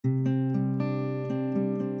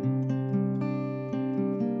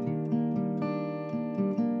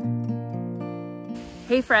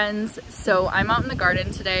Hey friends, so I'm out in the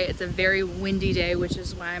garden today. It's a very windy day, which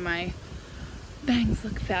is why my bangs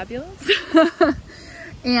look fabulous.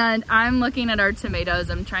 And I'm looking at our tomatoes.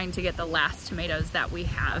 I'm trying to get the last tomatoes that we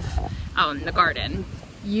have out in the garden.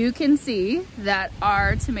 You can see that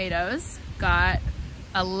our tomatoes got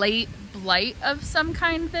a late blight of some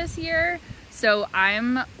kind this year. So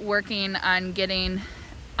I'm working on getting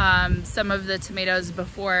some of the tomatoes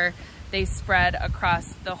before they spread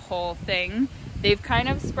across the whole thing. They've kind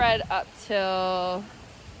of spread up till,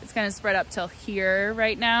 it's kind of spread up till here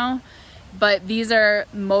right now. But these are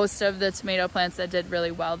most of the tomato plants that did really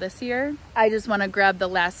well this year. I just want to grab the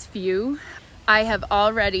last few. I have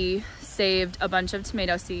already saved a bunch of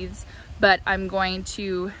tomato seeds, but I'm going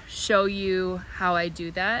to show you how I do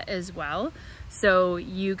that as well. So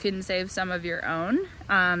you can save some of your own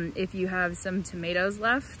if you have some tomatoes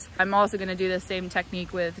left. I'm also going to do the same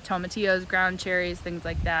technique with tomatillos, ground cherries, things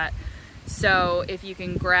like that. So if you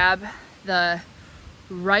can grab the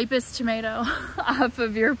ripest tomato off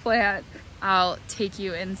of your plant, I'll take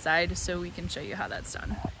you inside so we can show you how that's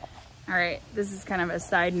done. All right, this is kind of a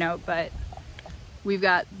side note, but we've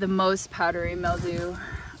got the most powdery mildew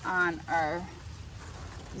on our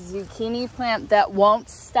zucchini plant that won't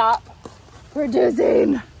stop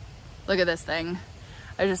producing. Look at this thing.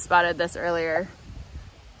 I just spotted this earlier.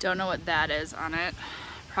 Don't know what that is on it.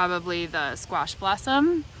 Probably the squash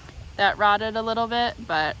blossom that rotted a little bit,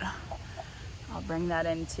 but I'll bring that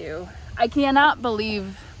in too. I cannot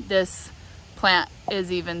believe this plant is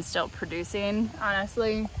even still producing,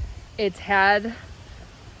 honestly. It's had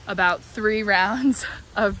about 3 rounds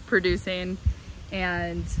of producing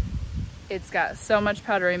and it's got so much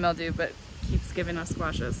powdery mildew, but keeps giving us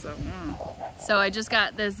squashes, so I just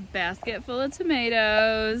got this basket full of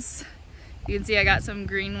tomatoes. You can see I got some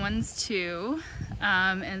green ones too,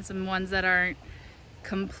 and some ones that aren't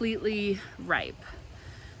completely ripe.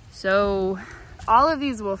 So all of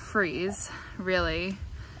these will freeze, really,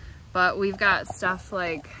 but we've got stuff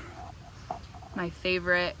like my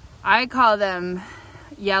favorite, I call them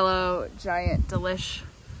yellow giant delish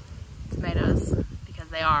tomatoes because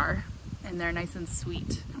they are, and they're nice and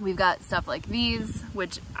sweet. We've got stuff like these,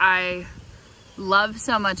 which I love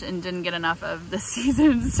so much and didn't get enough of this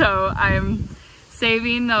season, so I'm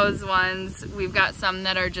saving those ones. We've got some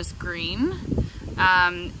that are just green.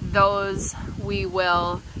 Those we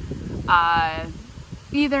will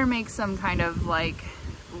either make some kind of like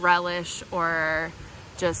relish or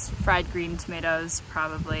just fried green tomatoes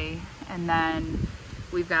probably. And then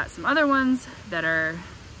we've got some other ones that are,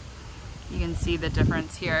 you can see the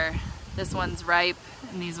difference here. This one's ripe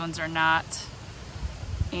and these ones are not.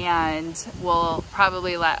 And we'll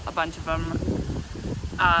probably let a bunch of them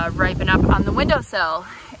ripen up on the windowsill,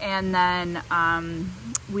 and then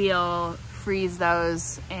we'll freeze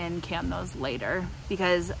those and can those later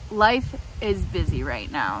because life is busy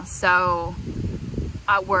right now. So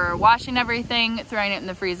we're washing everything, throwing it in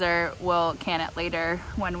the freezer. We'll can it later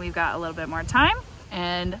when we've got a little bit more time.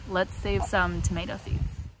 And let's save some tomato seeds.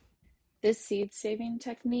 This seed saving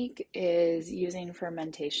technique is using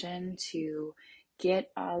fermentation to get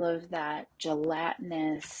all of that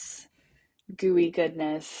gelatinous, gooey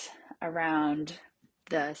goodness around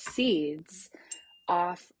the seeds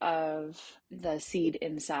off of the seed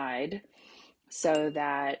inside so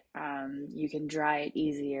that you can dry it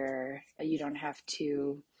easier. You don't have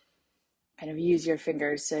to kind of use your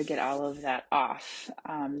fingers to get all of that off.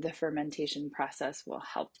 The fermentation process will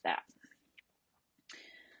help that.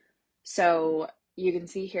 So you can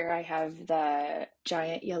see here I have the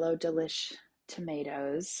giant yellow delish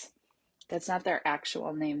tomatoes. That's not their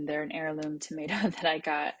actual name. They're an heirloom tomato that I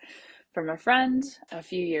got from a friend a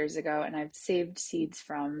few years ago, and I've saved seeds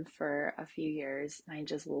from for a few years. I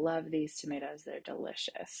just love these tomatoes. They're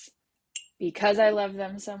delicious. Because I love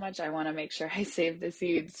them so much, I want to make sure I save the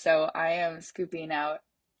seeds. So I am scooping out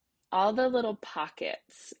all the little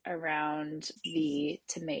pockets around the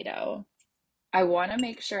tomato. I want to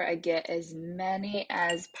make sure I get as many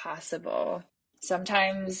as possible.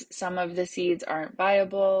 Sometimes some of the seeds aren't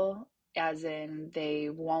viable, as in they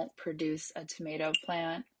won't produce a tomato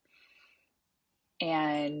plant.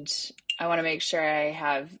 And I want to make sure I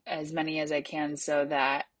have as many as I can so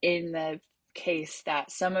that in the case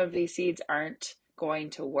that some of these seeds aren't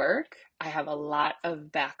going to work, I have a lot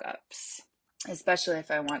of backups, especially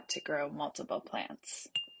if I want to grow multiple plants.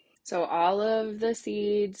 So all of the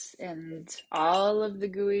seeds and all of the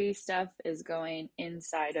gooey stuff is going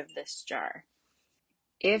inside of this jar.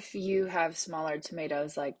 If you have smaller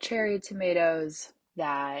tomatoes like cherry tomatoes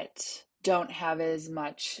that don't have as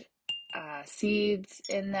much seeds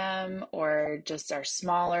in them or just are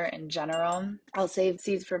smaller in general. I'll save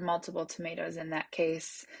seeds for multiple tomatoes in that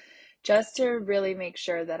case, just to really make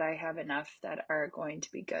sure that I have enough that are going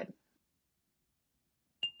to be good.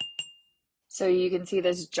 So you can see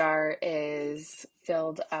this jar is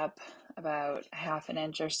filled up about 1/2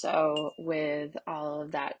 inch or so with all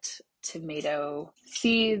of that tomato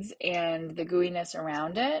seeds and the gooiness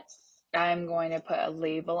around it. I'm going to put a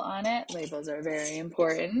label on it. Labels are very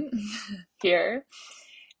important here.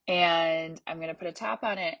 And I'm going to put a top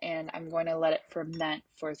on it and I'm going to let it ferment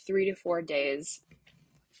for 3 to 4 days,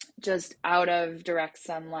 just out of direct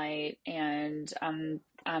sunlight and on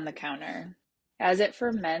the counter. As it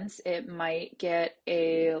ferments, it might get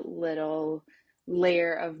a little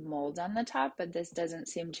layer of mold on the top, but this doesn't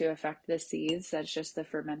seem to affect the seeds. That's just the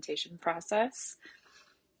fermentation process.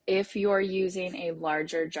 If you're using a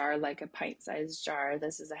larger jar, like a pint-sized jar,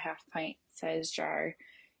 this is a 1/2 pint size jar,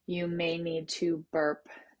 you may need to burp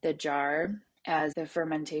the jar, as the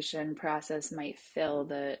fermentation process might fill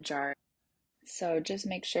the jar. So just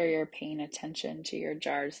make sure you're paying attention to your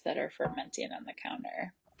jars that are fermenting on the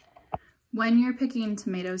counter. When you're picking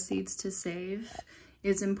tomato seeds to save,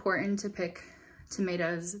 it's important to pick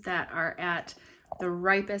tomatoes that are at the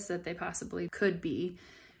ripest that they possibly could be,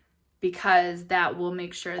 because that will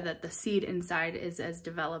make sure that the seed inside is as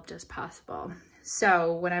developed as possible.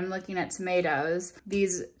 So when I'm looking at tomatoes,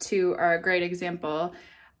 these two are a great example.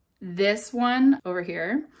 This one over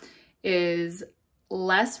here is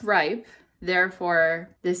less ripe,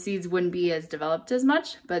 therefore the seeds wouldn't be as developed as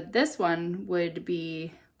much, but this one would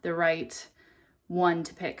be the right one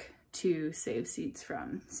to pick to save seeds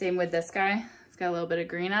from. Same with this guy. It's got a little bit of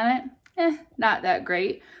green on it. Not that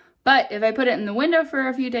great. But if I put it in the window for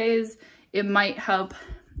a few days, it might help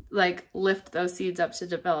like lift those seeds up to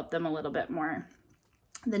develop them a little bit more.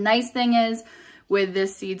 The nice thing is with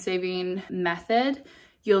this seed saving method,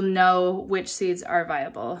 you'll know which seeds are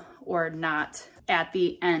viable or not at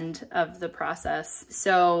the end of the process.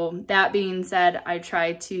 So that being said, I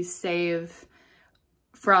try to save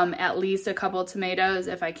from at least a couple tomatoes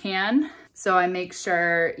if I can. So I make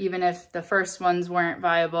sure even if the first ones weren't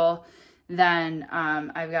viable, then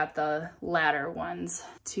I've got the latter ones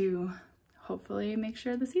to hopefully make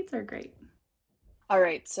sure the seeds are great. All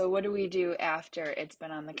right, so what do we do after it's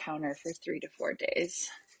been on the counter for 3 to 4 days?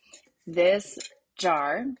 This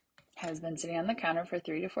jar has been sitting on the counter for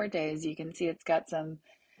 3 to 4 days. You can see it's got some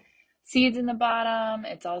seeds in the bottom.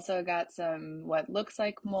 It's also got some what looks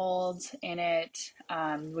like mold in it,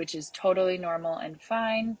 which is totally normal and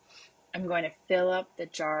fine. I'm going to fill up the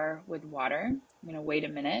jar with water. I'm going to wait a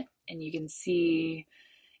minute, and you can see,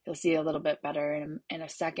 you'll see a little bit better in a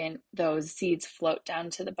second, those seeds float down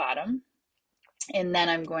to the bottom. And then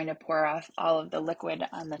I'm going to pour off all of the liquid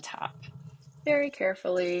on the top. Very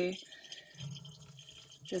carefully,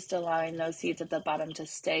 just allowing those seeds at the bottom to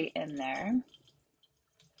stay in there.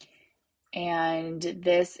 And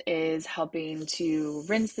this is helping to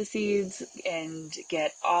rinse the seeds and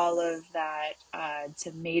get all of that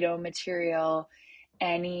tomato material.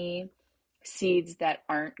 Any seeds that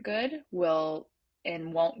aren't good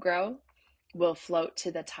and won't grow will float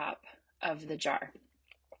to the top of the jar.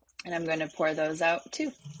 And I'm going to pour those out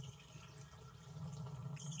too.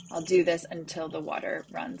 I'll do this until the water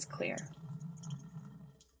runs clear.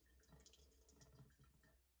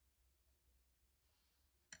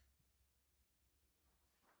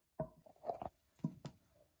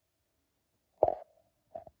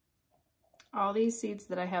 All these seeds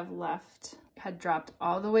that I have left had dropped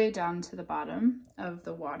all the way down to the bottom of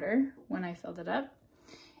the water when I filled it up,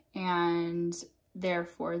 and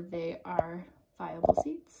therefore they are viable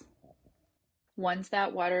seeds. Once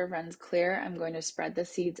that water runs clear, I'm going to spread the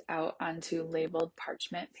seeds out onto labeled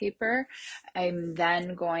parchment paper. I'm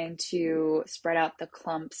then going to spread out the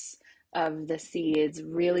clumps of the seeds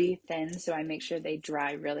really thin so I make sure they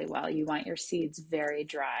dry really well. You want your seeds very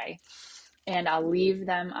dry. And I'll leave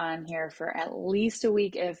them on here for at least a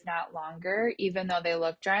week, if not longer. Even though they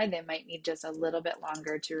look dry, they might need just a little bit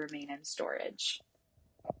longer to remain in storage.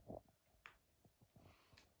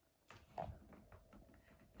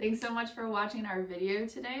 Thanks so much for watching our video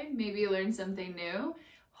today. Maybe you learned something new.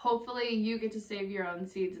 Hopefully you get to save your own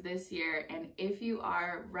seeds this year. And if you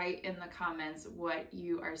are, write in the comments what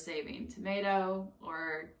you are saving, tomato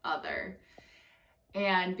or other.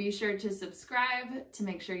 And be sure to subscribe to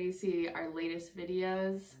make sure you see our latest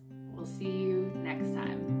videos. We'll see you next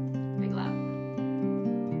time.